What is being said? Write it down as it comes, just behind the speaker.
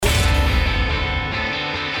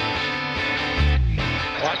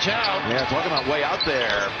watch out. Yeah, talking about way out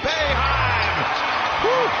there. Boeheim!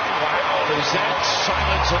 Wow, is that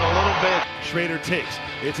silence in a little bit? Schrader takes.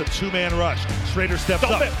 It's a two-man rush. Schrader steps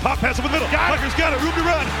up. Pop pass up the middle. Tucker's got it. Room to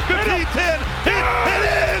run. 15-10. Hit and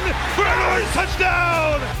in for an Orange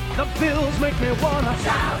touchdown. The Bills make me wanna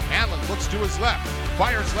shout. Allen looks to his left.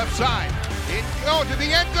 Fires left side. To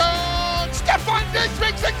the end zone. Stephon Diggs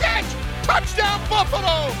makes the catch. Touchdown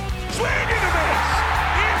Buffalo. Swing and a miss.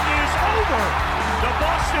 It is over. The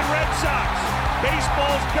Boston Red Sox,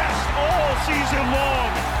 baseball's best all season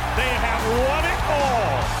long. They have won it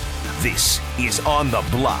all. This is On the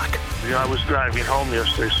Block. I was driving home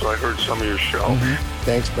yesterday, so I heard some of your show.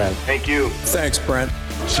 Thanks, Brent. Thank you. Thanks, Brent.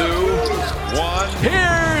 2, 1.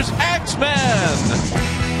 Here's X-Men.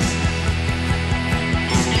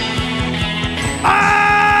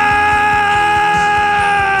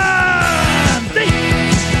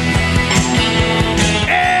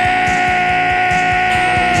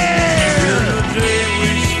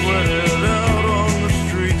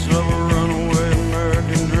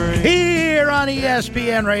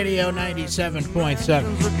 ESPN Radio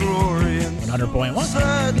 97.7,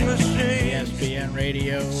 100.1. ESPN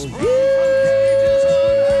Radio.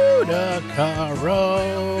 Utica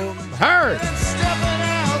Rome. Heard.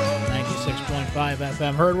 96.5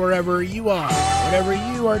 FM. Heard wherever you are, whatever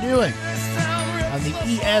you are doing. On the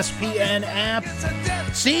ESPN app.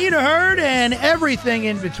 Seen, heard, and everything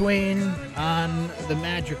in between on the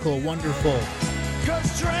magical, wonderful,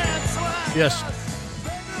 just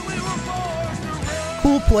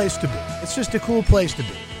cool place to be. It's just a cool place to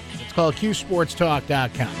be. It's called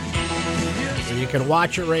QSportsTalk.com. So you can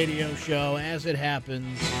watch a radio show as it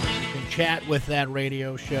happens. You can chat with that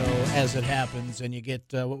radio show as it happens. And you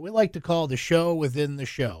get what we like to call the show within the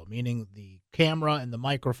show, meaning the camera and the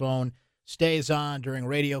microphone stays on during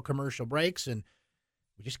radio commercial breaks. And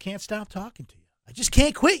we just can't stop talking to you. I just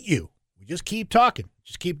can't quit you. We just keep talking.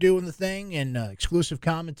 Just keep doing the thing. And exclusive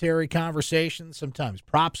commentary, conversations. Sometimes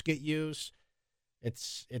props get used.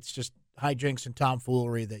 It's just hijinks and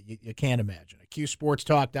tomfoolery that you can't imagine. At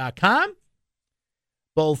QSportsTalk.com,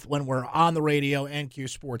 both when we're on the radio and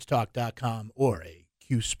QSportsTalk.com or a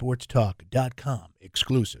QSportsTalk.com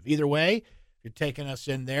exclusive. Either way, if you're taking us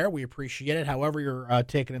in there, we appreciate it. However you're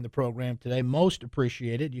taking in the program today, most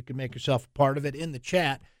appreciated. You can make yourself a part of it in the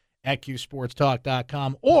chat at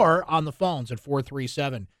QSportsTalk.com or on the phones at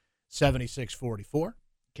 437-7644. You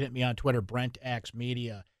can hit me on Twitter,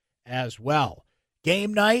 BrentXMedia, as well.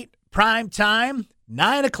 Game night, prime time,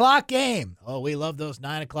 9 o'clock game. Oh, we love those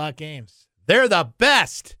 9 o'clock games. They're the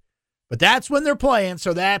best. But that's when they're playing,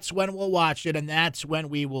 so that's when we'll watch it, and that's when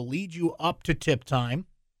we will lead you up to tip time.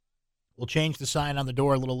 We'll change the sign on the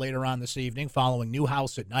door a little later on this evening following New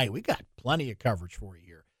House at Night. We got plenty of coverage for you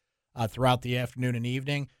here throughout the afternoon and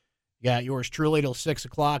evening. You got yours truly till 6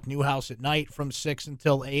 o'clock, New House at Night from 6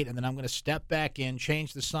 until 8, and then I'm going to step back in,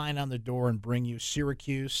 change the sign on the door, and bring you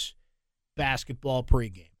Syracuse basketball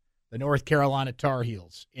pregame. The North Carolina Tar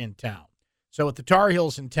Heels in town. So with the Tar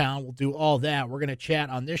Heels in town, we'll do all that. We're going to chat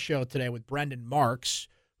on this show today with Brendan Marks,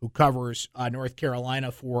 who covers North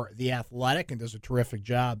Carolina for The Athletic and does a terrific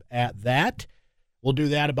job at that. We'll do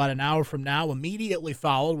that about an hour from now, immediately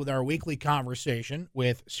followed with our weekly conversation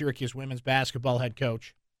with Syracuse women's basketball head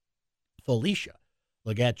coach Felicia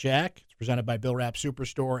Legette-Jack. It's presented by Bill Rapp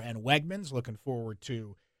Superstore and Wegmans. Looking forward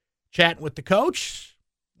to chatting with the coach.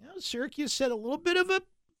 You know, Syracuse had a little bit of a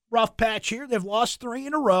rough patch here. They've lost 3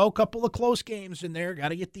 in a row, a couple of close games in there. Got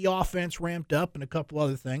to get the offense ramped up and a couple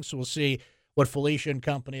other things. So we'll see what Felicia and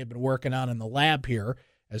company have been working on in the lab here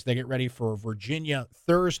as they get ready for Virginia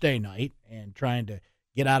Thursday night and trying to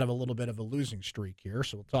get out of a little bit of a losing streak here.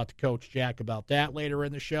 So we'll talk to Coach Jack about that later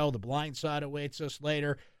in the show. The blind side awaits us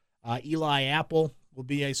later. Eli Apple will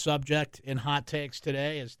be a subject in Hot Takes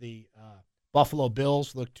today as the Buffalo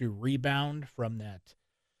Bills look to rebound from that.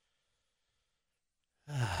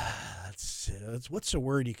 What's a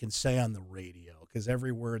word you can say on the radio? Because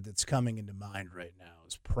every word that's coming into mind right now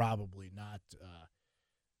is probably not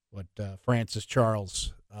what Francis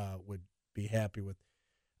Charles would be happy with.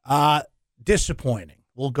 Disappointing.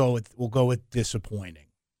 We'll go with disappointing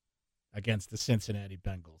against the Cincinnati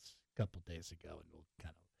Bengals a couple days ago, and we'll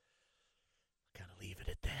kind of leave it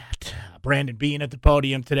at that. Brandon Beane at the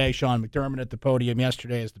podium today. Sean McDermott at the podium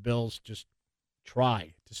yesterday as the Bills just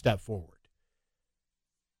try to step forward.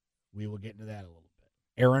 We will get into that a little bit.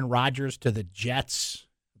 Aaron Rodgers to the Jets.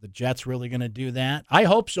 The Jets really going to do that? I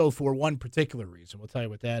hope so for one particular reason. We'll tell you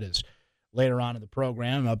what that is later on in the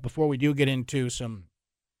program. Before we do get into some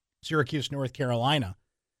Syracuse, North Carolina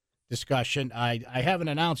discussion, I have an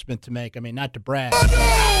announcement to make. I mean, not to brag.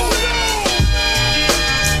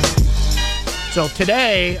 So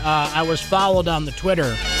today, I was followed on the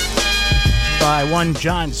Twitter by one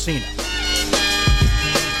John Cena.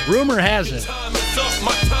 Rumor has it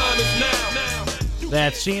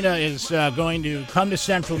that Cena is going to come to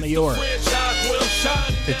Central New York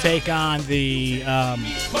to take on the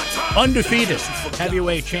undefeated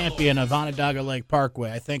heavyweight champion of Onondaga Lake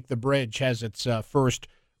Parkway. I think the Bridge has its first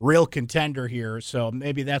real contender here, so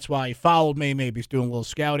maybe that's why he followed me. Maybe he's doing a little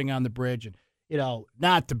scouting on the Bridge, and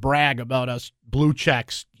not to brag about us blue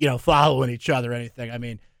checks, following each other or anything. I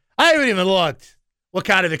mean, I haven't even looked what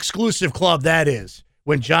kind of exclusive club that is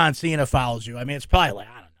when John Cena follows you. I mean, it's probably like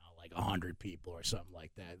 100 people or something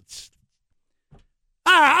like that. It's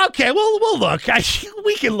okay. We'll look.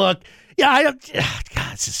 We can look. Yeah.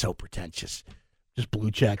 God, this is so pretentious. Just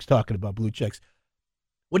blue checks, talking about blue checks.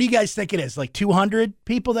 What do you guys think it is? Like 200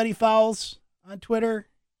 people that he follows on Twitter?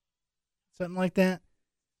 Something like that?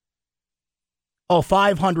 Oh,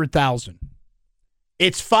 500,000.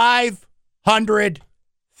 It's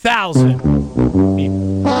 500,000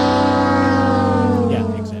 people.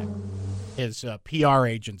 Yeah, exactly. His PR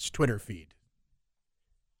agent's Twitter feed,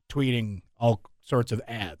 tweeting all sorts of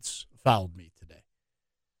ads, followed me today.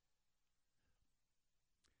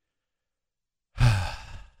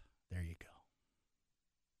 There you go.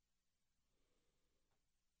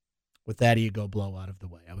 With that ego blow out of the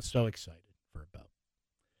way, I was so excited for about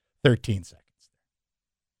 13 seconds.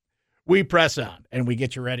 We press on, and we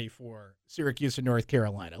get you ready for Syracuse and North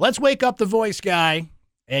Carolina. Let's wake up the voice guy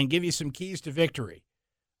and give you some keys to victory.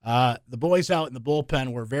 The boys out in the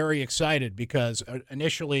bullpen were very excited because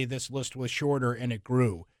initially this list was shorter, and it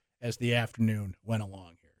grew as the afternoon went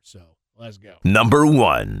along here. So let's go. Number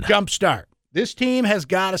 1. Jump start. This team has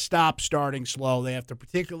got to stop starting slow. They have to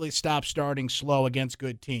particularly stop starting slow against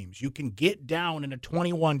good teams. You can get down in a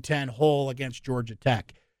 21-10 hole against Georgia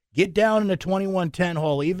Tech. Get down in a 21-10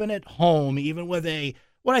 hole, even at home, even with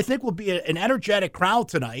what I think will be an energetic crowd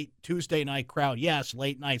tonight. Tuesday night crowd, yes.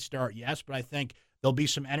 Late night start, yes. But I think there'll be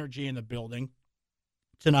some energy in the building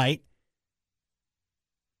tonight.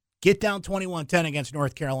 Get down 21-10 against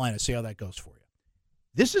North Carolina. See how that goes for you.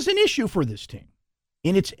 This is an issue for this team.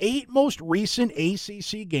 In its 8 most recent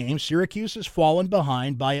ACC games, Syracuse has fallen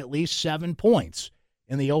behind by at least 7 points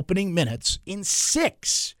in the opening minutes. In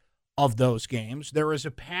 6 of those games, there is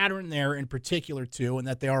a pattern there in particular, too, and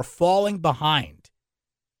that they are falling behind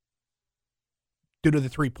due to the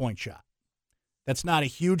three-point shot. That's not a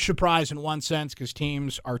huge surprise in one sense because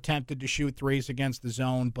teams are tempted to shoot threes against the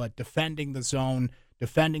zone, but defending the zone,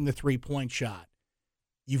 defending the three-point shot,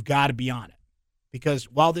 you've got to be on it. Because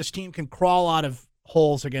while this team can crawl out of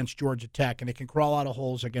holes against Georgia Tech and it can crawl out of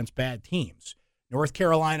holes against bad teams, North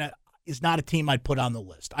Carolina is not a team I'd put on the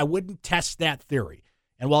list. I wouldn't test that theory.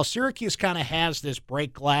 And while Syracuse kind of has this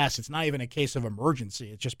break glass, it's not even a case of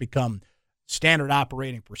emergency. It's just become standard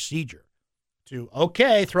operating procedure to,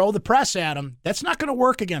 throw the press at them. That's not going to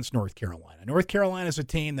work against North Carolina. North Carolina is a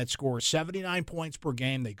team that scores 79 points per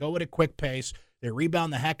game. They go at a quick pace. They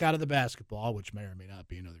rebound the heck out of the basketball, which may or may not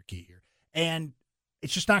be another key here. And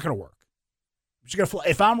it's just not going to work.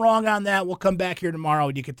 If I'm wrong on that, we'll come back here tomorrow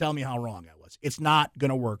and you can tell me how wrong I was. It's not going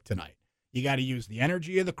to work tonight. You got to use the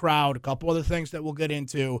energy of the crowd, a couple other things that we'll get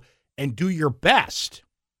into, and do your best.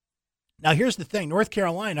 Now, here's the thing. North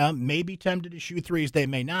Carolina may be tempted to shoot threes. They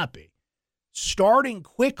may not be. Starting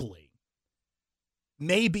quickly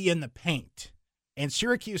may be in the paint, and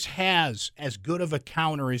Syracuse has as good of a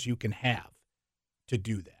counter as you can have to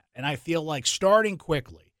do that. And I feel like starting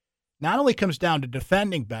quickly not only comes down to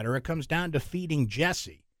defending better, it comes down to feeding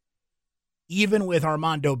Jesse, even with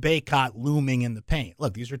Armando Bacot looming in the paint.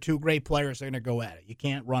 Look, these are two great players. They're going to go at it. You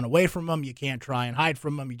can't run away from them. You can't try and hide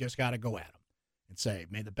from them. You just got to go at them and say,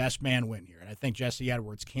 may the best man win here. And I think Jesse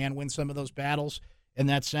Edwards can win some of those battles in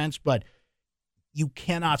that sense, but you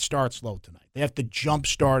cannot start slow tonight. They have to jump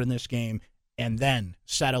start in this game and then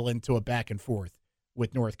settle into a back and forth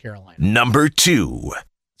with North Carolina. Number 2.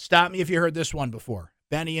 Stop me if you heard this one before.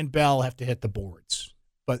 Benny and Bell have to hit the boards,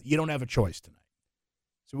 but you don't have a choice tonight.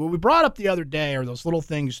 So what we brought up the other day are those little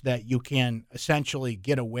things that you can essentially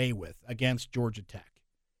get away with against Georgia Tech.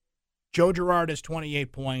 Joe Girard has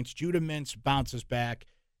 28 points. Judah Mintz bounces back.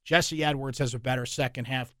 Jesse Edwards has a better second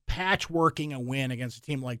half. Patchworking a win against a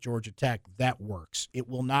team like Georgia Tech, that works. It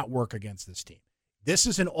will not work against this team. This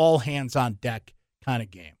is an all-hands-on-deck kind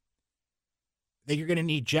of game. I think you're going to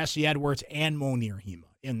need Jesse Edwards and Monir Hima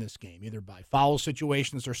in this game, either by foul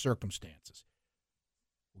situations or circumstances.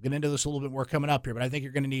 We'll get into this a little bit more coming up here, but I think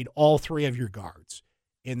you're going to need all 3 of your guards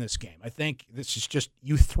in this game. I think this is just,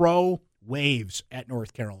 you throw waves at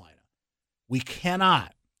North Carolina. We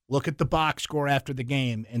cannot look at the box score after the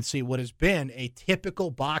game and see what has been a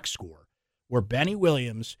typical box score where Benny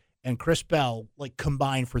Williams and Chris Bell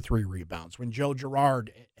combine for 3 rebounds, when Joe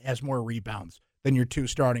Girard has more rebounds than your 2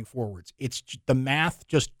 starting forwards. The math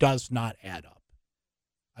just does not add up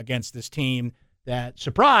against this team that,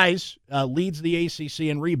 surprise, leads the ACC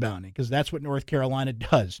in rebounding, because that's what North Carolina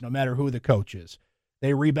does, no matter who the coach is.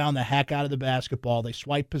 They rebound the heck out of the basketball. They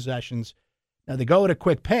swipe possessions. Now, they go at a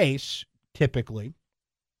quick pace, typically.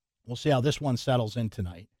 We'll see how this one settles in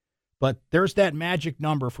tonight. But there's that magic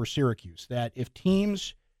number for Syracuse, that if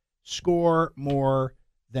teams score more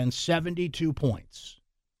than 72 points,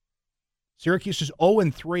 Syracuse is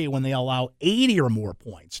 0-3 when they allow 80 or more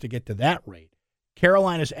points to get to that rate.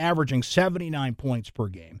 Carolina's averaging 79 points per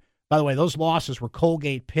game. By the way, those losses were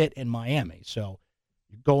Colgate, Pitt, and Miami. So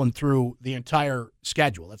you're going through the entire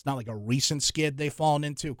schedule. It's not like a recent skid they've fallen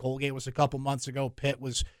into. Colgate was a couple months ago. Pitt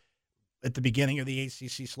was at the beginning of the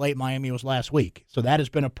ACC slate. Miami was last week. So that has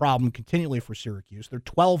been a problem continually for Syracuse. They're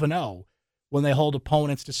 12-0 when they hold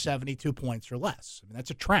opponents to 72 points or less. I mean,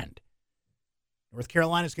 that's a trend. North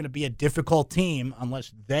Carolina is going to be a difficult team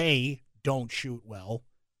unless they don't shoot well.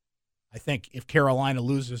 I think if Carolina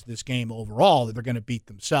loses this game overall, they're going to beat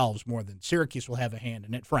themselves more than Syracuse will have a hand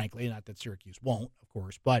in it, frankly. Not that Syracuse won't, of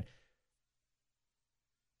course, but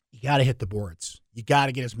you got to hit the boards. You got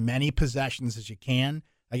to get as many possessions as you can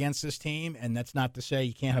against this team, and that's not to say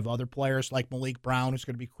you can't have other players like Malik Brown, who's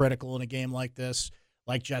going to be critical in a game like this,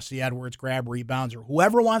 like Jesse Edwards, grab rebounds, or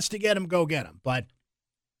whoever wants to get him, go get him. But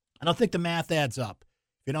I don't think the math adds up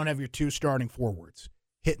if you don't have your 2 starting forwards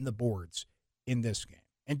hitting the boards in this game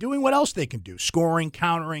and doing what else they can do, scoring,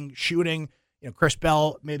 countering, shooting. Chris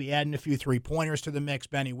Bell maybe adding a few 3-pointers to the mix,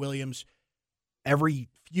 Benny Williams. Every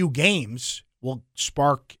few games will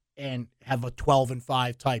spark and have a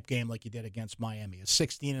 12-5 type game like you did against Miami, a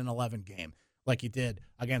 16-11 game like you did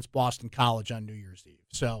against Boston College on New Year's Eve.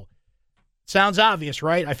 So sounds obvious,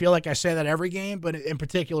 right? I feel like I say that every game, but in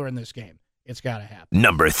particular in this game, it's got to happen.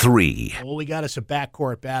 Number 3. Well, we got us a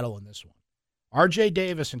backcourt battle in this one. R.J.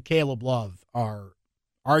 Davis and Caleb Love are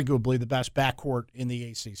arguably the best backcourt in the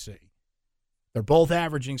ACC. They're both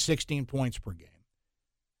averaging 16 points per game.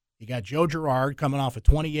 You got Joe Girard coming off a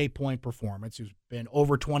 28-point performance, who's been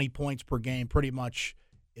over 20 points per game pretty much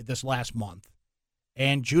this last month.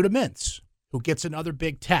 And Judah Mintz, who gets another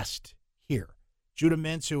big test here. Judah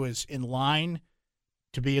Mintz, who is in line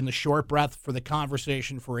to be in the short breath for the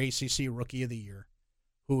conversation for ACC Rookie of the Year,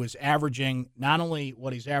 who is averaging not only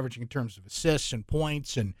what he's averaging in terms of assists and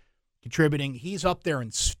points and contributing, he's up there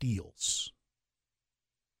in steals.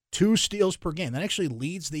 2 steals per game. That actually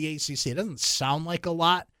leads the ACC. It doesn't sound like a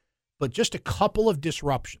lot, but just a couple of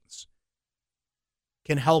disruptions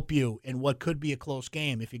can help you in what could be a close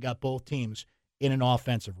game if you got both teams in an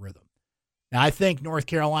offensive rhythm. Now, I think North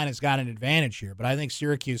Carolina's got an advantage here, but I think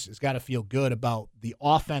Syracuse has got to feel good about the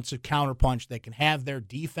offensive counterpunch they can have there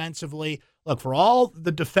defensively. Look, for all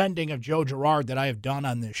the defending of Joe Girard that I have done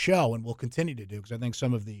on this show and will continue to do, because I think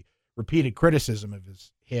some of the repeated criticism of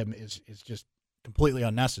him is just completely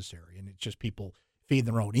unnecessary, and it's just people feed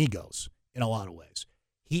their own egos in a lot of ways.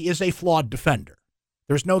 He is a flawed defender.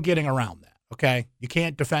 There's no getting around that, okay? You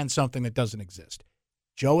can't defend something that doesn't exist.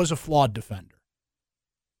 Joe is a flawed defender.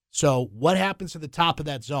 So what happens to the top of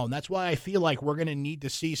that zone? That's why I feel like we're going to need to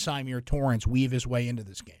see Symir Torrence weave his way into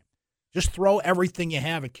this game. Just throw everything you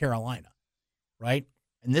have at Carolina, right?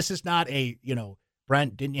 And this is not a,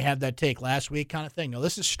 Brent, didn't you have that take last week kind of thing? No,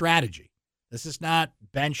 this is strategy. This is not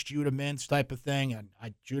bench Judah Mintz type of thing. And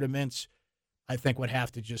Judah Mintz, I think, would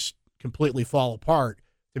have to just completely fall apart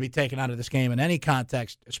to be taken out of this game in any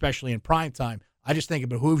context, especially in prime time. I just think it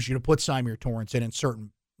behooves you to put Symir Torrence in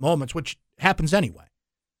certain moments, which happens anyway.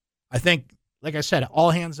 I think, like I said,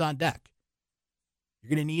 all hands on deck. You're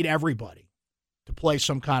going to need everybody to play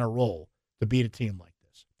some kind of role to beat a team like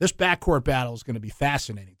this. This backcourt battle is going to be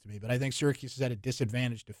fascinating to me, but I think Syracuse is at a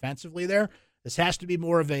disadvantage defensively there. This has to be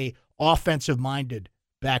more of a offensive-minded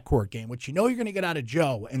backcourt game, which you're going to get out of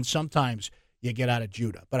Joe, and sometimes you get out of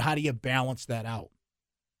Judah. But how do you balance that out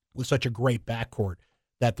with such a great backcourt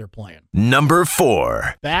that they're playing? Number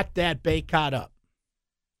 4. Back that Bacot up.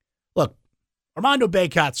 Look, Armando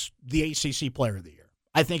Bacot's the ACC Player of the Year.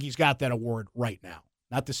 I think he's got that award right now.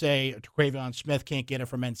 Not to say Travion Smith can't get it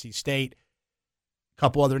from NC State. A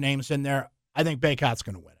couple other names in there. I think Bacot's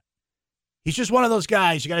going to win it. He's just one of those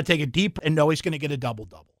guys you got to take a deep and know he's going to get a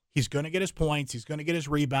double-double. He's going to get his points. He's going to get his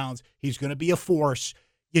rebounds. He's going to be a force.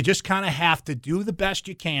 You just kind of have to do the best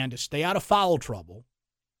you can to stay out of foul trouble,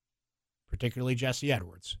 particularly Jesse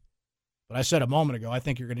Edwards. But I said a moment ago, I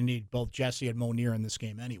think you're going to need both Jesse and Moneer in this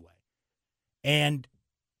game anyway. And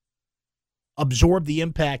absorb the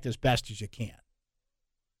impact as best as you can.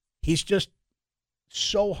 He's just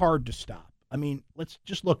so hard to stop. I mean, let's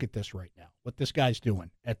just look at this right now, what this guy's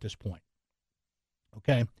doing at this point.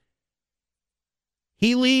 Okay?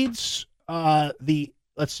 He leads he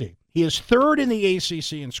is third in the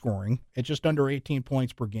ACC in scoring at just under 18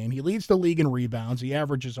 points per game. He leads the league in rebounds. He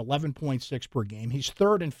averages 11.6 per game. He's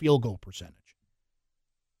third in field goal percentage,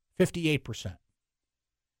 58%.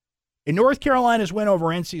 In North Carolina's win over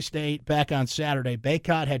NC State back on Saturday,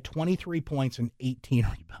 Bacot had 23 points and 18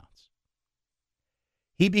 rebounds.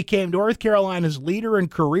 He became North Carolina's leader in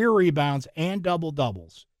career rebounds and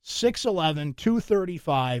double-doubles, 6'11",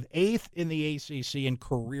 235, 8th in the ACC in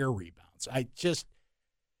career rebounds. I just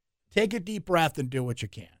take a deep breath and do what you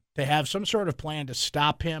can. To have some sort of plan to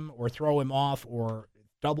stop him or throw him off or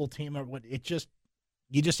double team or what, you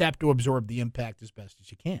just have to absorb the impact as best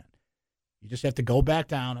as you can. You just have to go back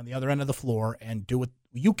down on the other end of the floor and do what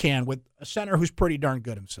you can with a center who's pretty darn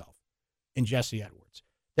good himself in Jesse Edwards.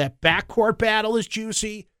 That backcourt battle is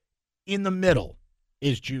juicy. In the middle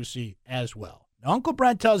is juicy as well. Now, Uncle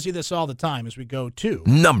Brent tells you this all the time as we go to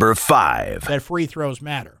number 5. That free throws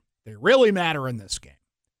matter. They really matter in this game.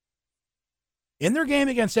 In their game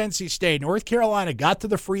against NC State, North Carolina got to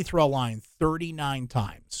the free throw line 39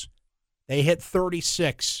 times. They hit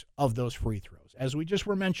 36 of those free throws. As we just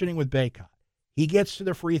were mentioning with Bacot, he gets to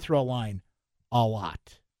the free throw line a lot.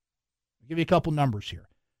 I'll give you a couple numbers here.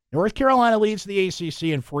 North Carolina leads the ACC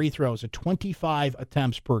in free throws at 25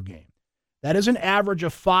 attempts per game. That is an average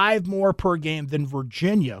of 5 more per game than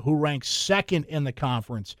Virginia, who ranks second in the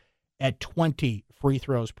conference at 20 free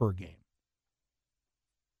throws per game.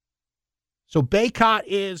 So Bacot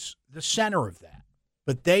is the center of that,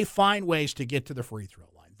 but they find ways to get to the free throw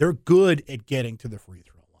line. They're good at getting to the free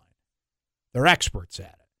throw line. They're experts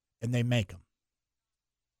at it, and they make them.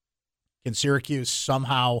 Can Syracuse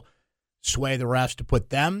somehow sway the refs to put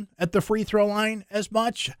them at the free throw line as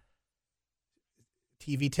much?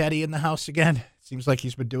 TV Teddy in the house again. Seems like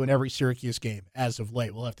he's been doing every Syracuse game as of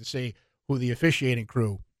late. We'll have to see who the officiating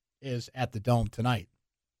crew is at the Dome tonight.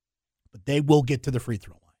 But they will get to the free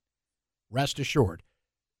throw line. Rest assured.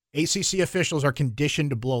 ACC officials are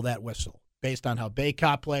conditioned to blow that whistle based on how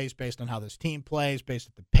Bacot plays, based on how this team plays, based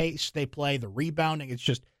on the pace they play, the rebounding.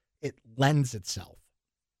 It lends itself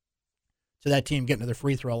to that team getting to the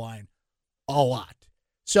free throw line a lot.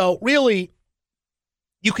 So really,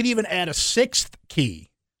 you could even add a 6th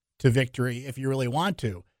key to victory if you really want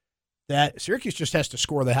to, that Syracuse just has to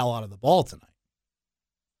score the hell out of the ball tonight.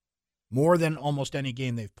 More than almost any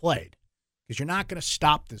game they've played. Because you're not going to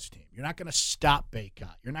stop this team. You're not going to stop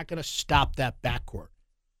Bacot. You're not going to stop that backcourt.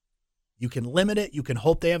 You can limit it. You can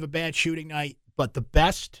hope they have a bad shooting night. But the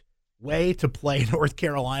best way to play North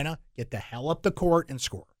Carolina, get the hell up the court and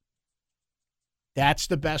score. That's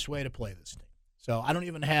the best way to play this team. So I don't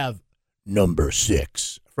even have number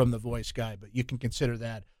 6 from the voice guy, but you can consider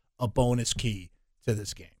that a bonus key to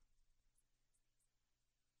this game.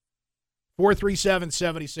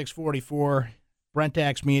 437-7644. Brent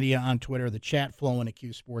Axe Media on Twitter, the chat flowing at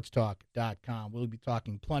QSportsTalk.com. We'll be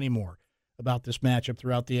talking plenty more about this matchup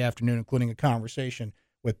throughout the afternoon, including a conversation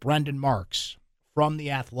with Brendan Marks from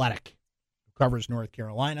The Athletic, who covers North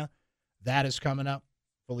Carolina. That is coming up.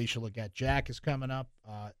 Felicia Leggett-Jack is coming up.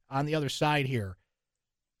 On the other side here,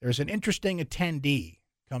 there's an interesting attendee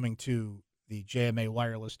coming to the JMA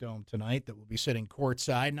Wireless Dome tonight that will be sitting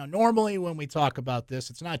courtside. Now, normally when we talk about this,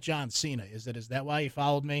 it's not John Cena, is it? Is that why you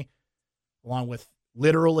followed me? Along with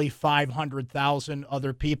literally 500,000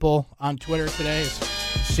 other people on Twitter today. Is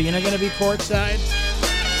Cena going to be courtside?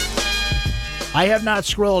 I have not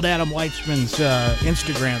scrolled Adam Weitzman's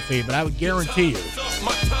Instagram feed, but I would guarantee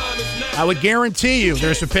you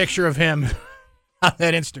there's a picture of him on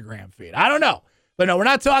that Instagram feed. I don't know. But no, we're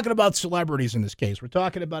not talking about celebrities in this case. We're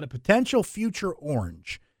talking about a potential future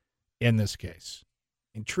orange in this case.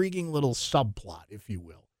 Intriguing little subplot, if you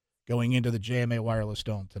will, going into the JMA Wireless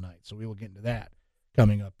Dome tonight. So we will get into that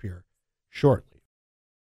coming up here shortly.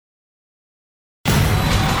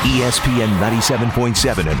 ESPN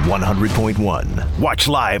 97.7 and 100.1. Watch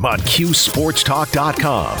live on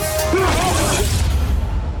QSportsTalk.com.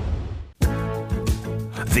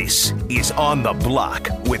 This is On the Block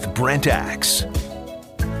with Brent Axe.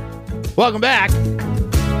 Welcome back.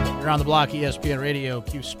 You're on the block, ESPN Radio,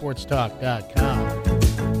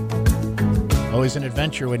 QSportsTalk.com. Always an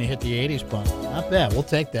adventure when you hit the 80s bump. Not bad. We'll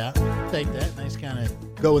take that. Nice kind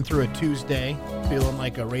of going through a Tuesday, feeling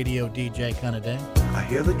like a radio DJ kind of day. I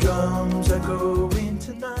hear the drums are going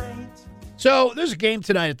tonight. So there's a game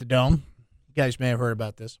tonight at the Dome. You guys may have heard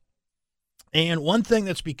about this. And one thing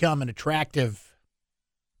that's become an attractive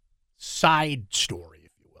side story,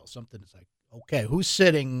 if you will, something that's like, okay, who's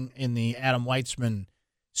sitting in the Adam Weitzman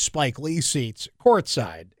Spike Lee seats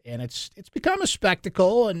courtside, and it's become a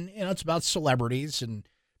spectacle, and it's about celebrities and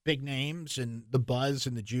big names and the buzz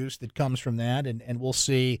and the juice that comes from that, and we'll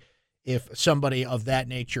see if somebody of that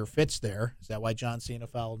nature fits there. Is that why John Cena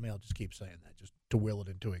followed me? I'll just keep saying that just to will it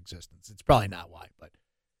into existence. It's probably not why, but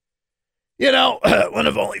one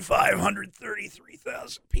of only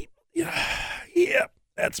 533,000 people. Yeah,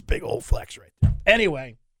 that's a big old flex right there.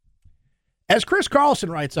 Anyway, as Chris Carlson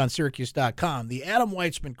writes on Syracuse.com, the Adam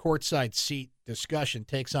Weitzman courtside seat discussion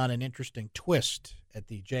takes on an interesting twist at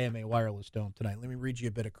the JMA Wireless Dome tonight. Let me read you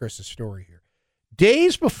a bit of Chris's story here.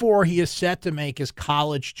 Days before he is set to make his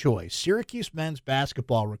college choice, Syracuse men's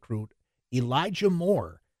basketball recruit Elijah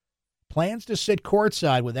Moore plans to sit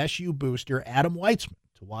courtside with SU booster Adam Weitzman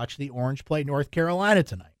to watch the Orange play North Carolina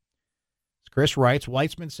tonight. As Chris writes,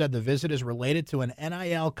 Weitzman said the visit is related to an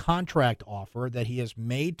NIL contract offer that he has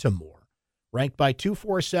made to Moore, ranked by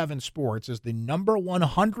 247 Sports as the number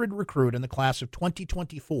 100 recruit in the class of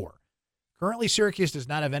 2024. Currently, Syracuse does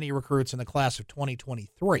not have any recruits in the class of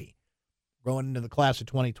 2023, going into the class of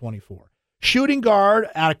 2024. Shooting guard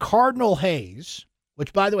out of Cardinal Hayes,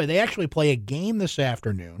 which, by the way, they actually play a game this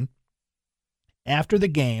afternoon. After the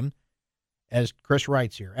game, as Chris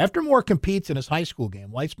writes here, after Moore competes in his high school game,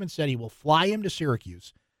 Weitzman said he will fly him to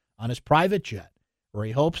Syracuse on his private jet, where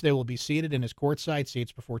he hopes they will be seated in his courtside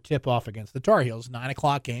seats before tip-off against the Tar Heels. 9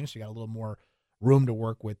 o'clock game, so you got a little more room to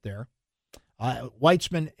work with there.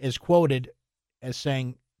 Weitzman is quoted as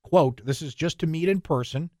saying, quote, "This is just to meet in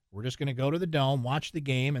person. We're just going to go to the Dome, watch the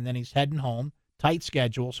game, and then he's heading home. Tight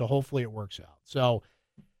schedule, so hopefully it works out." So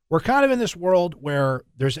we're kind of in this world where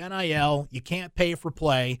there's NIL, you can't pay for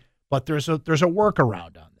play, but there's a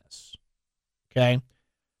workaround on this, okay?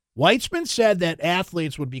 Weitzman said that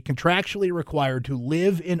athletes would be contractually required to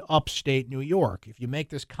live in upstate New York. If you make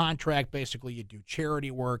this contract, basically you do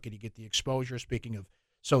charity work and you get the exposure. Speaking of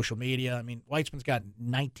social media, I mean, Weitzman's got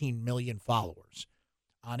 19 million followers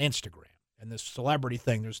on Instagram. And this celebrity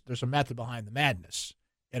thing, there's a method behind the madness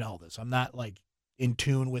in all this. I'm not, like, in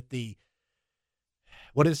tune with the,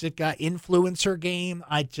 what is it, influencer game?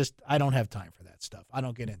 I don't have time for that stuff. I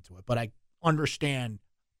don't get into it. But I understand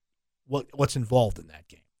what's involved in that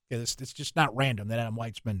game. It's just not random that Adam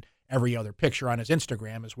Weitzman, every other picture on his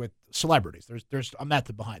Instagram is with celebrities. There's a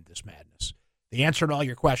method behind this madness. The answer to all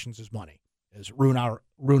your questions is money, as Rune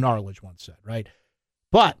Arledge once said, right?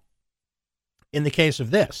 But in the case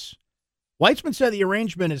of this, Weitzman said the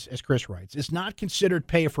arrangement, as Chris writes, is not considered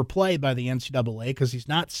pay for play by the NCAA because he's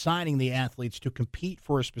not signing the athletes to compete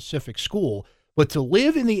for a specific school, but to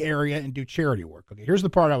live in the area and do charity work. Okay, here's the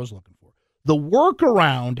part I was looking for. The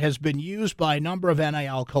workaround has been used by a number of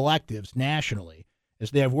NIL collectives nationally as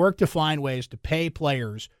they have worked to find ways to pay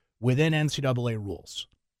players within NCAA rules.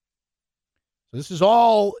 So this is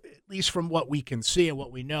all, at least from what we can see and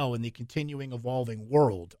what we know in the continuing evolving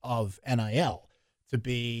world of NIL, to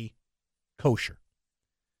be kosher.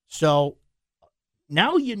 So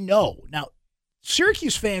now you know. Now,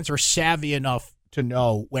 Syracuse fans are savvy enough to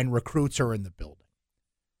know when recruits are in the building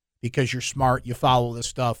because you're smart, you follow this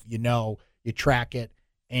stuff, you track it,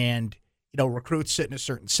 and recruits sit in a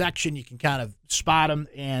certain section. You can kind of spot them,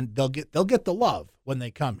 and they'll get the love when they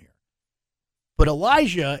come here. But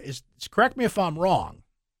Elijah is, correct me if I'm wrong,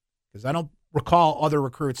 because I don't recall other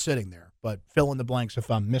recruits sitting there, but fill in the blanks if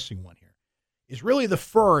I'm missing one here, is really the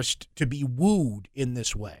first to be wooed in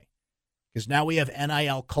this way. Because now we have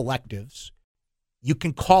NIL collectives. You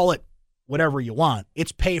can call it whatever you want.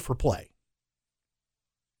 It's pay for play.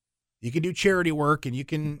 You can do charity work, and you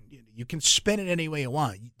can spin it any way you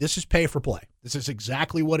want. This is pay for play. This is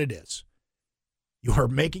exactly what it is. You are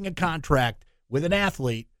making a contract with an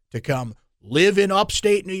athlete to come live in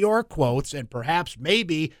upstate New York, quotes, and perhaps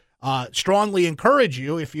maybe strongly encourage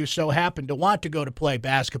you, if you so happen to want to go to play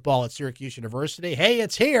basketball at Syracuse University. Hey,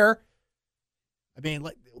 it's here. I mean,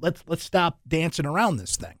 let's stop dancing around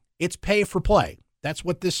this thing. It's pay for play. That's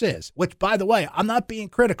what this is, which, by the way, I'm not being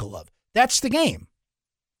critical of. That's the game.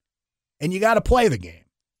 And you got to play the game.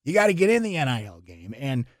 You got to get in the NIL game.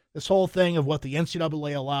 And this whole thing of what the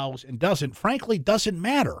NCAA allows and doesn't, frankly, doesn't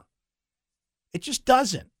matter. It just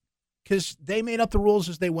doesn't. Because they made up the rules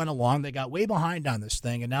as they went along. They got way behind on this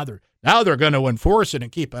thing, and now they're going to enforce it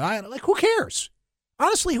and keep an eye on it. Like, who cares?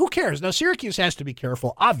 Honestly, who cares? Now, Syracuse has to be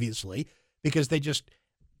careful, obviously, because they just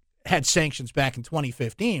had sanctions back in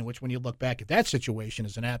 2015, which when you look back at that situation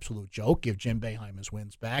is an absolute joke. Give Jim Boeheim his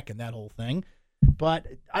wins back and that whole thing. But,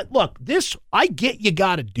 look, I get you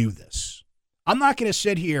got to do this. I'm not going to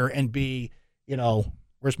sit here and be,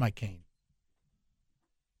 where's my cane?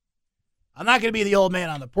 I'm not going to be the old man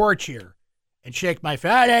on the porch here and shake my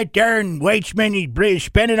face. That darn Weitzman, he's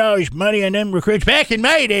spending all his money on them recruits. Back in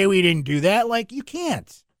my day, we didn't do that. Like, you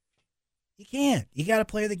can't. You can't. You got to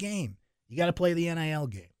play the game. You got to play the NIL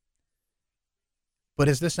game. But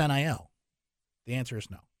is this NIL? The answer is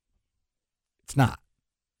no. It's not.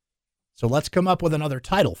 So let's come up with another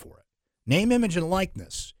title for it. Name, image, and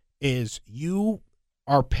likeness is you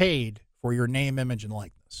are paid for your name, image, and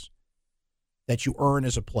likeness that you earn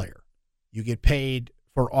as a player. You get paid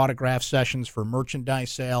for autograph sessions, for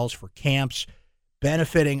merchandise sales, for camps,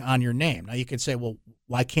 benefiting on your name. Now, you could say, well,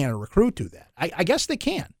 why can't a recruit do that? I guess they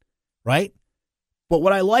can, right? But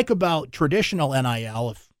what I like about traditional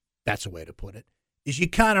NIL, if that's a way to put it, is you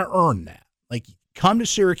kind of earn that. Like, come to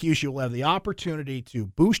Syracuse, you'll have the opportunity to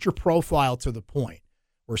boost your profile to the point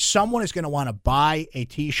where someone is going to want to buy a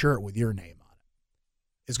T-shirt with your name on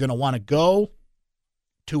it, is going to want to go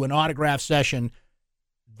to an autograph session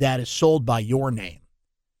that is sold by your name,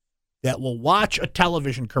 that will watch a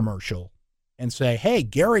television commercial and say, hey,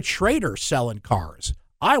 Garrett Schrader's selling cars.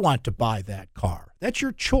 I want to buy that car. That's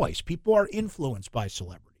your choice. People are influenced by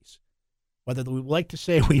celebrities. Whether we like to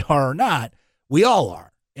say we are or not, we all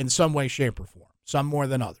are in some way, shape, or form. Some more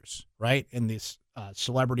than others, right, in this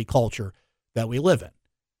celebrity culture that we live in.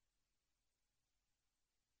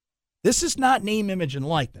 This is not name, image, and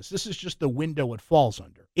likeness. This is just the window it falls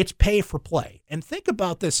under. It's pay for play. And think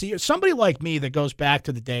about this. See, somebody like me that goes back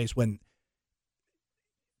to the days when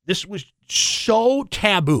this was so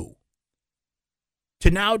taboo to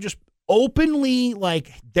now just openly,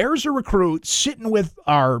 like, there's a recruit sitting with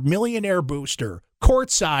our millionaire booster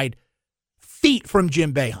courtside, feet from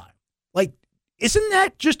Jim Boeheim. Like, isn't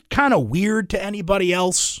that just kind of weird to anybody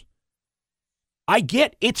else? I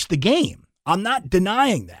get it's the game. I'm not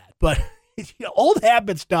denying that. But old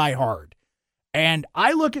habits die hard. And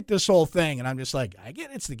I look at this whole thing, and I'm just like, I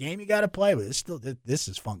get it's the game you got to play, but this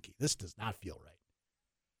is funky. This does not feel right.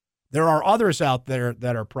 There are others out there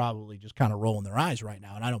that are probably just kind of rolling their eyes right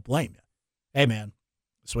now, and I don't blame you. Hey, man,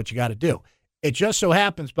 that's what you got to do. It just so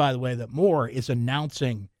happens, by the way, that Moore is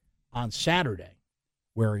announcing on Saturday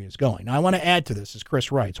where he is going. Now, I want to add to this, as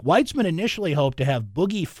Chris writes, Weitzman initially hoped to have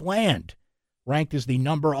Boogie Fland ranked as the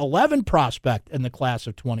number 11 prospect in the class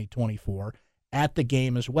of 2024 at the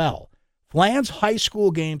game as well. Fland's high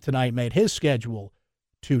school game tonight made his schedule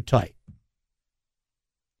too tight.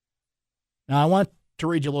 Now, I want to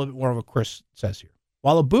read you a little bit more of what Chris says here.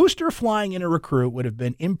 While a booster flying in a recruit would have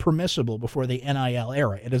been impermissible before the NIL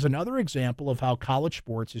era, it is another example of how college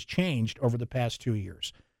sports has changed over the past 2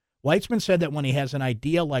 years. Weitzman said that when he has an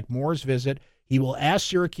idea like Moore's visit, he will ask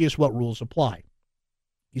Syracuse what rules apply.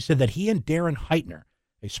 He said that he and Darren Heitner,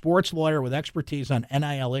 a sports lawyer with expertise on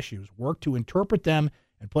NIL issues, worked to interpret them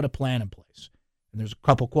and put a plan in place. And there's a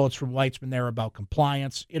couple quotes from Weitzman there about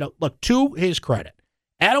compliance. You know, look, to his credit,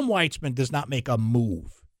 Adam Weitzman does not make a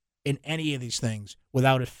move in any of these things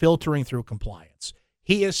without it filtering through compliance.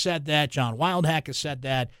 He has said that. John Wildhack has said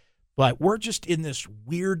that. But we're just in this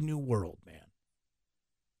weird new world, man.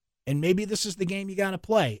 And maybe this is the game you got to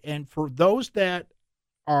play. And for those that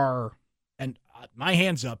are, and my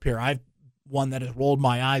hand's up here, I've one that has rolled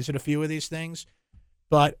my eyes at a few of these things,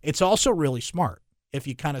 but it's also really smart if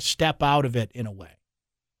you kind of step out of it in a way,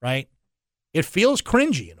 right? It feels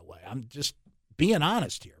cringy in a way. I'm just being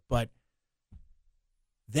honest here, but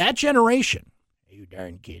that generation, you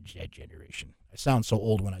darn kids, that generation. I sound so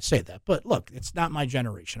old when I say that, but look, it's not my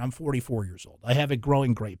generation. I'm 44 years old. I have a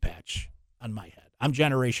growing gray patch on my head. I'm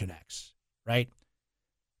Generation X, right?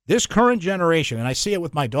 This current generation, and I see it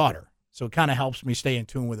with my daughter, so it kind of helps me stay in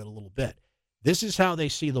tune with it a little bit. This is how they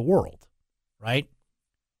see the world, right?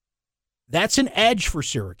 That's an edge for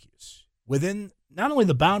Syracuse within not only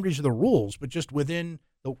the boundaries of the rules, but just within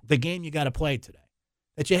the game you got to play today.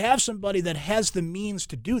 That you have somebody that has the means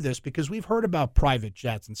to do this, because we've heard about private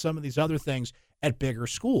jets and some of these other things at bigger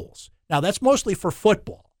schools. Now, that's mostly for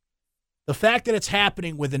football. The fact that it's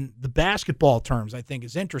happening within the basketball terms, I think,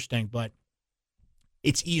 is interesting, but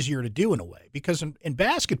it's easier to do in a way. Because in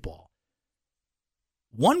basketball,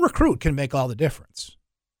 one recruit can make all the difference.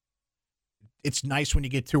 It's nice when you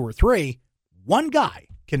get 2 or 3. One guy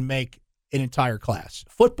can make an entire class.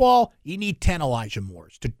 Football, you need 10 Elijah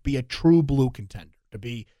Moores to be a true blue contender, to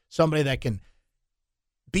be somebody that can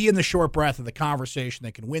be in the short breath of the conversation,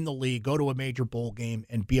 that can win the league, go to a major bowl game,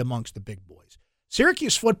 and be amongst the big boys.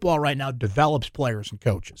 Syracuse football right now develops players and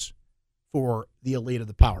coaches for the elite of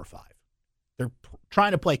the Power 5. They're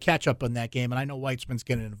trying to play catch-up in that game, and I know Weitzman's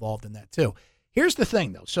getting involved in that too. Here's the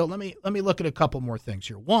thing, though. So let me look at a couple more things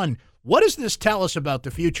here. One, what does this tell us about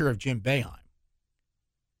the future of Jim Boeheim?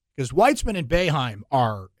 Because Weitzman and Boeheim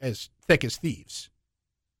are as thick as thieves.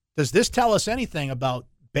 Does this tell us anything about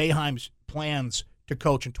Boeheim's plans to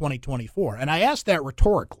coach in 2024? And I ask that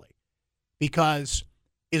rhetorically because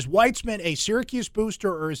is Weitzman a Syracuse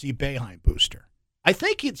booster or is he a Boeheim booster? I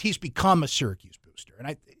think he's become a Syracuse booster.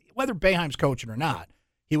 And whether Boeheim's coaching or not,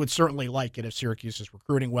 he would certainly like it if Syracuse is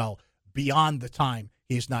recruiting well beyond the time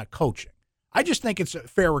he's not coaching. I just think it's a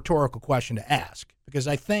fair rhetorical question to ask because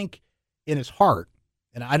I think in his heart,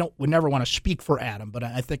 and would never want to speak for Adam, but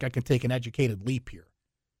I think I can take an educated leap here.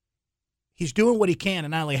 He's doing what he can to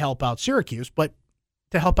not only help out Syracuse, but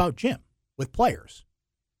to help out Jim with players.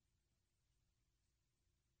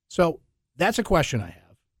 So that's a question I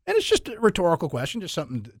have. And it's just a rhetorical question, just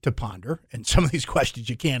something to ponder. And some of these questions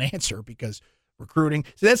you can't answer because recruiting.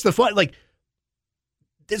 So that's the fun. Like,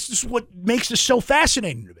 this is what makes this so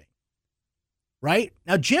fascinating to me. Right?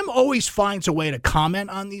 Now, Jim always finds a way to comment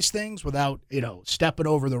on these things without, stepping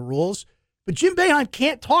over the rules. But Jim Boeheim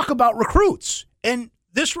can't talk about recruits. And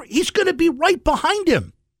he's going to be right behind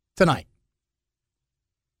him tonight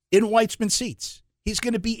in Weitzman seats. He's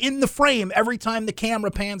going to be in the frame every time the camera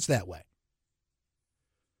pans that way.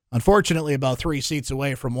 Unfortunately, about 3 seats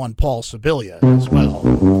away from one Paul Sibilia as well.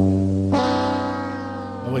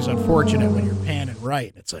 Always unfortunate when you're panning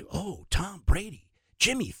right. It's like, oh, Tom Brady,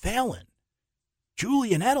 Jimmy Fallon,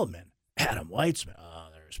 Julian Edelman, Adam Weitzman. Oh,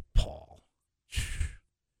 there's Paul.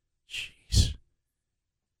 Jeez.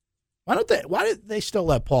 Why did they still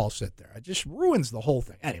let Paul sit there? It just ruins the whole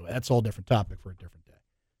thing. Anyway, that's a whole different topic for a different day.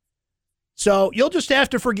 So you'll just have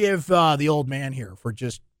to forgive the old man here for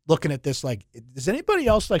just looking at this like, does anybody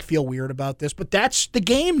else feel weird about this? But that's the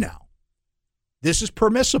game now. This is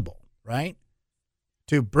permissible, right?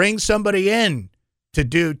 To bring somebody in to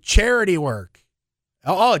do charity work.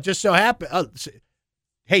 Oh, it just so happened.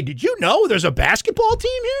 Hey, did you know there's a basketball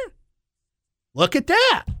team here? Look at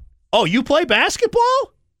that. Oh, you play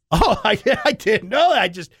basketball? Oh, I didn't know that.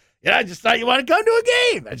 I just thought you wanted to come to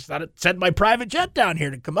a game. I just thought I'd send my private jet down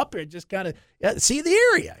here to come up here and just kind of see the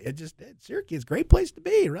area. Syracuse is a great place to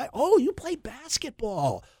be, right? Oh, you play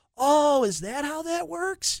basketball. Oh, is that how that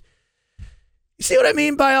works? You see what I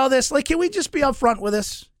mean by all this? Can we just be upfront with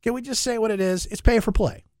this? Can we just say what it is? It's pay for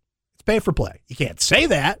play. It's pay for play. You can't say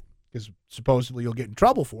that because supposedly you'll get in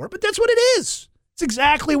trouble for it, but that's what it is. It's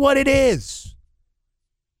exactly what it is.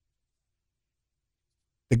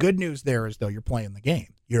 The good news there is, though, you're playing the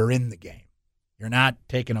game. You're in the game. You're not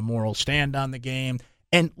taking a moral stand on the game.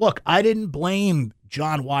 And look, I didn't blame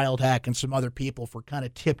John Wildhack and some other people for kind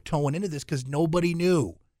of tiptoeing into this because nobody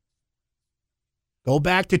knew. Go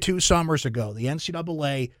back to 2 summers ago. The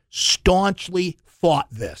NCAA staunchly fought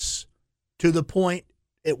this to the point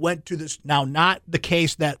it went to this. Now, not the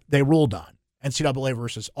case that they ruled on, NCAA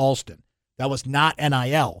versus Alston. That was not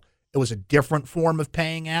NIL. It was a different form of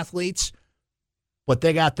paying athletes, but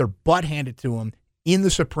they got their butt handed to them in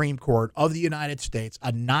the Supreme Court of the United States,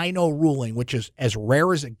 a 9-0 ruling, which is as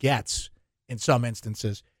rare as it gets in some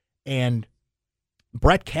instances. And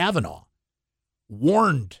Brett Kavanaugh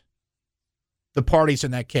warned the parties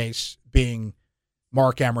in that case, being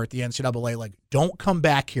Mark Emmert, the NCAA, don't come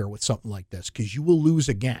back here with something like this because you will lose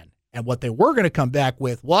again. And what they were going to come back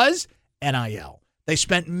with was NIL. They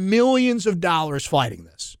spent millions of dollars fighting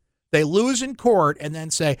this. They lose in court and then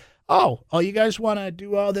say, oh, you guys want to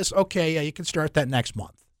do all this? Okay, yeah, you can start that next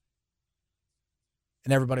month.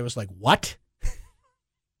 And everybody was like, what?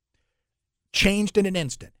 Changed in an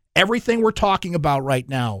instant. Everything we're talking about right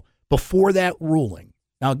now before that ruling,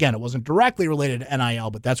 now again, it wasn't directly related to NIL,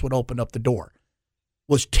 but that's what opened up the door,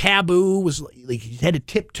 was taboo, was like you had to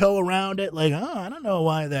tiptoe around it, I don't know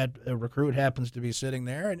why that recruit happens to be sitting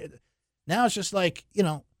there. And now it's just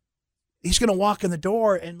he's going to walk in the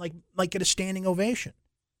door and might get a standing ovation.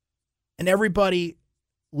 And everybody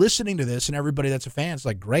listening to this and everybody that's a fan is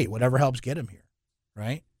like, great, whatever helps get him here,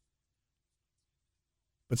 right?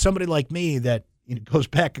 But somebody like me that goes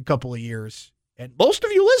back a couple of years, and most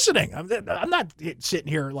of you listening, I'm not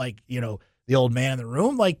sitting here the old man in the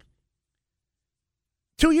room.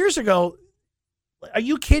 2 years ago, are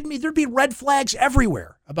you kidding me? There'd be red flags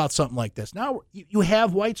everywhere about something like this. Now you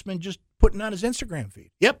have Weitzman just putting on his Instagram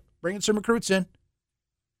feed. Yep, bringing some recruits in.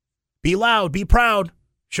 Be loud, be proud.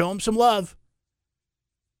 Show them some love.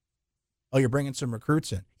 Oh, you're bringing some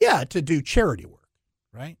recruits in. Yeah, to do charity work,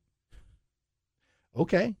 right?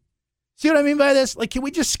 Okay. See what I mean by this? Can we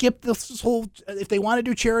just skip this whole, if they want to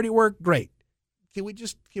do charity work, great. Can we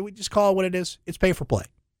just call it what it is? It's pay for play.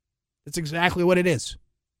 That's exactly what it is.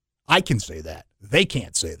 I can say that. They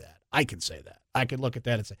can't say that. I can say that. I can look at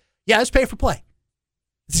that and say, yeah, it's pay for play.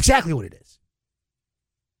 It's exactly what it is.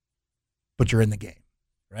 But you're in the game,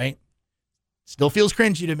 right? Still feels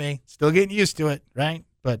cringy to me. Still getting used to it, right?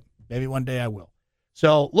 But maybe one day I will.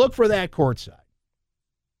 So look for that courtside.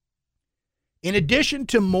 In addition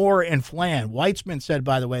to Moore and Flan, Weitzman said,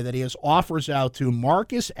 by the way, that he has offers out to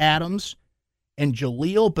Marcus Adams and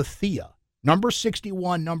Jaleel Bethea, number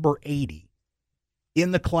 61, number 80,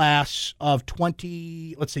 in the class of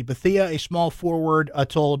 20. Let's see, Bethea, a small forward,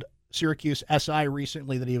 told Syracuse SI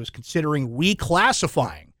recently that he was considering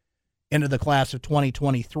reclassifying into the class of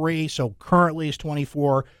 2023. So currently is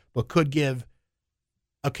 24, but could give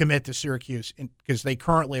a commit to Syracuse because they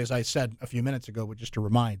currently, as I said a few minutes ago, but just to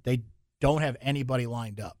remind, they don't have anybody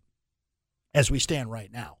lined up as we stand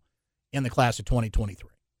right now in the class of 2023.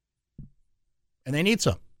 And they need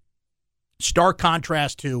some. Stark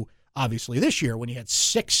contrast to, obviously, this year when you had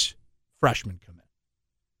 6 freshmen come in.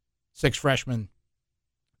 6 freshmen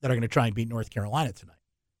that are going to try and beat North Carolina tonight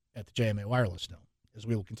at the JMA Wireless Dome, as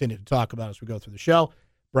we will continue to talk about as we go through the show.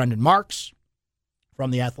 Brendan Marks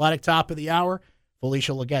from The Athletic, top of the hour.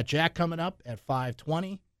 Felicia Leggett-Jack coming up at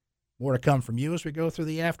 5:20. More to come from you as we go through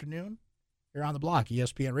the afternoon. Here on the block,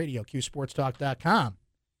 ESPN Radio, QSportsTalk.com.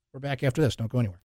 We're back after this. Don't go anywhere.